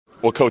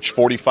Well, Coach,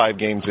 45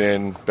 games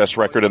in, best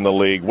record in the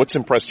league. What's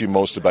impressed you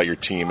most about your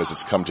team as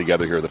it's come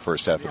together here the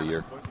first half of the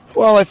year?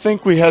 Well, I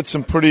think we had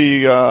some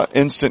pretty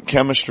instant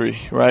chemistry,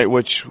 right?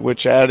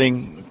 Which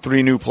adding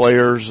 3 new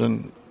players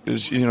and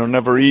is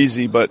never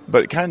easy, but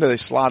kind of they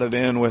slotted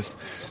in with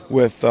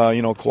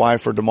Kawhi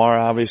for DeMar,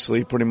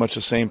 obviously pretty much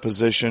the same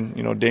position.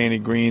 Danny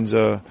Green's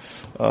a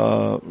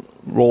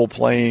role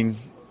playing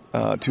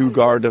 2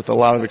 guard with a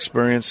lot of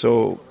experience,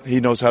 so he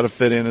knows how to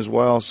fit in as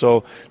well.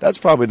 So that's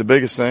probably the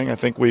biggest thing. I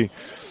think we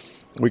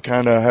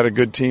kind of had a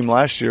good team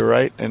last year,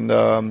 right?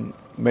 And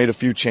made a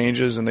few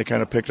changes, and they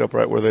kind of picked up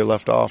right where they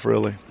left off,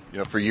 really.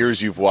 For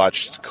years you've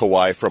watched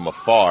Kawhi from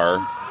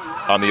afar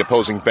on the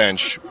opposing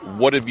bench.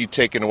 What have you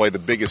taken away? The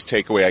biggest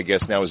takeaway, I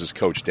guess, now is his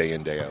coach day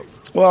in, day out.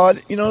 Well, I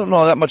don't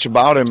know that much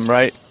about him,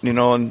 right? And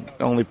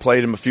only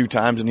played him a few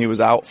times, and he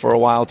was out for a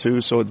while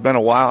too, so it's been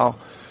a while.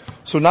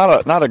 So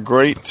not a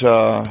great,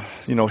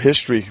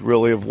 history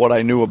really of what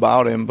I knew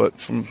about him, but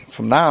from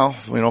now,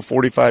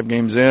 45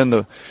 games in,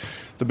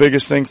 the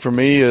biggest thing for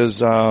me is,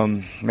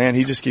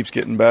 he just keeps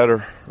getting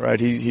better, right?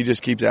 He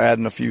just keeps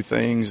adding a few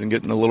things and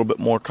getting a little bit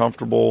more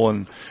comfortable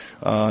and,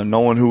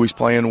 knowing who he's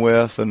playing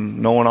with and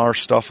knowing our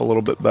stuff a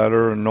little bit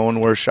better and knowing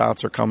where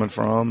shots are coming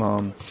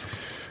from.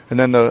 And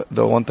then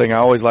the one thing I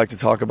always like to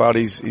talk about,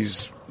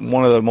 he's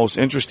one of the most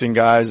interesting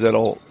guys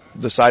that'll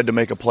decide to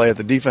make a play at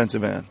the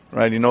defensive end,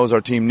 right? He knows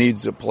our team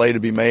needs a play to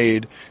be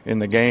made in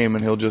the game,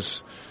 and he'll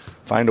just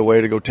find a way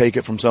to go take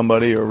it from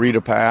somebody or read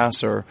a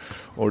pass or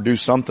do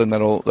something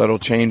that'll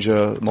change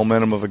a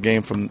momentum of a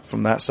game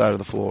from that side of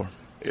the floor.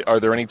 Are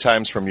there any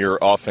times from your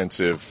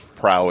offensive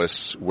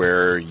prowess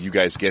where you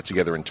guys get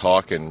together and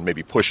talk and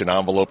maybe push an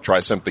envelope, try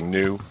something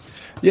new?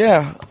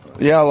 Yeah,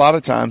 a lot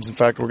of times. In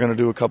fact, we're going to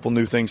do a couple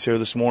new things here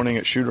this morning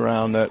at shoot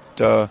around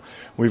that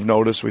we've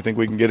noticed. We think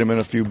we can get him in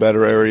a few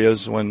better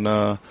areas when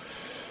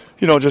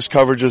just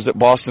coverages that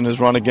Boston has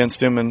run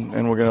against him, and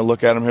we're going to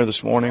look at him here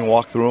this morning,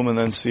 walk through them, and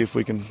then see if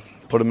we can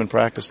put him in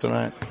practice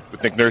tonight.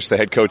 With Nick Nurse, the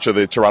head coach of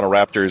the Toronto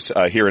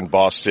Raptors here in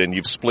Boston,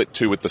 you've split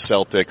 2 with the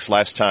Celtics.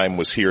 Last time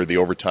was here, the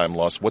overtime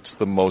loss. What's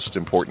the most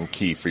important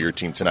key for your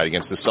team tonight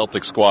against the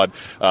Celtics squad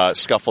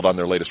scuffled on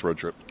their latest road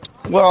trip?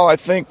 Well, I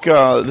think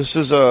this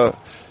is a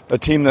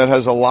team that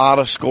has a lot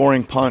of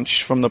scoring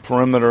punch from the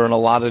perimeter and a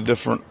lot of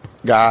different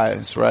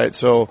guys, right?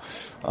 So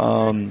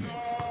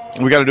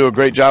we got to do a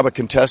great job of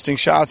contesting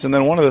shots. And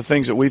then one of the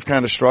things that we've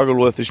kind of struggled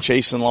with is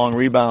chasing long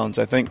rebounds.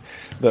 I think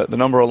the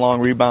number of long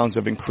rebounds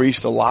have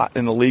increased a lot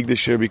in the league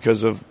this year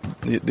because of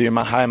the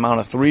high amount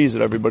of threes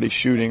that everybody's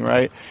shooting,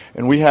 right?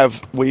 And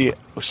we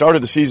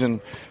started the season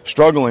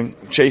struggling,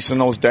 chasing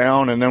those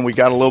down, and then we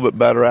got a little bit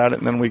better at it,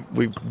 and then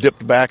we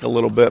dipped back a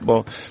little bit.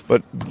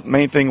 But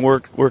main thing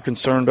we're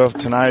concerned of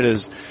tonight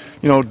is,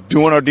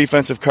 doing our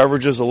defensive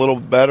coverages a little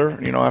better.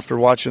 After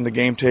watching the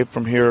game tape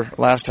from here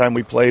last time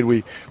we played,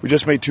 we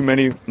just made too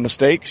many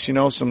mistakes,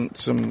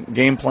 some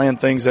game plan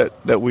things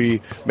that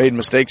we made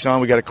mistakes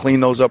on. We got to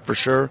clean those up for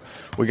sure.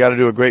 We got to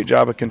do a great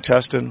job of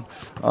contesting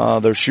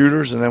their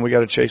shooters, and then we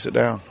got to chase it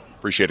down.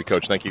 Appreciate it,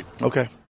 Coach. Thank you. Okay.